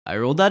I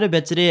rolled out of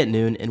bed today at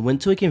noon and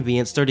went to a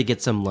convenience store to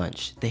get some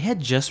lunch. They had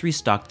just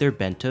restocked their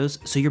bentos,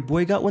 so your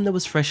boy got one that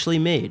was freshly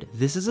made.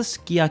 This is a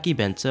sukiyaki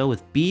bento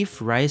with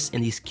beef, rice,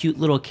 and these cute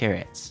little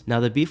carrots. Now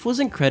the beef was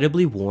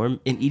incredibly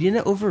warm, and eating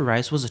it over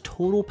rice was a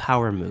total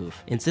power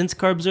move. And since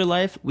carbs are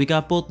life, we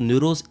got both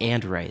noodles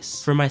and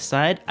rice. For my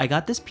side, I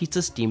got this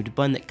pizza steamed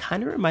bun that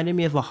kinda reminded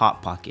me of a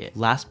Hot Pocket.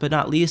 Last but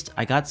not least,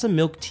 I got some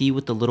milk tea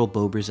with the little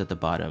bobers at the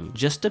bottom.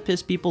 Just to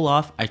piss people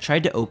off, I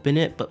tried to open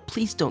it, but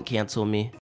please don't cancel me.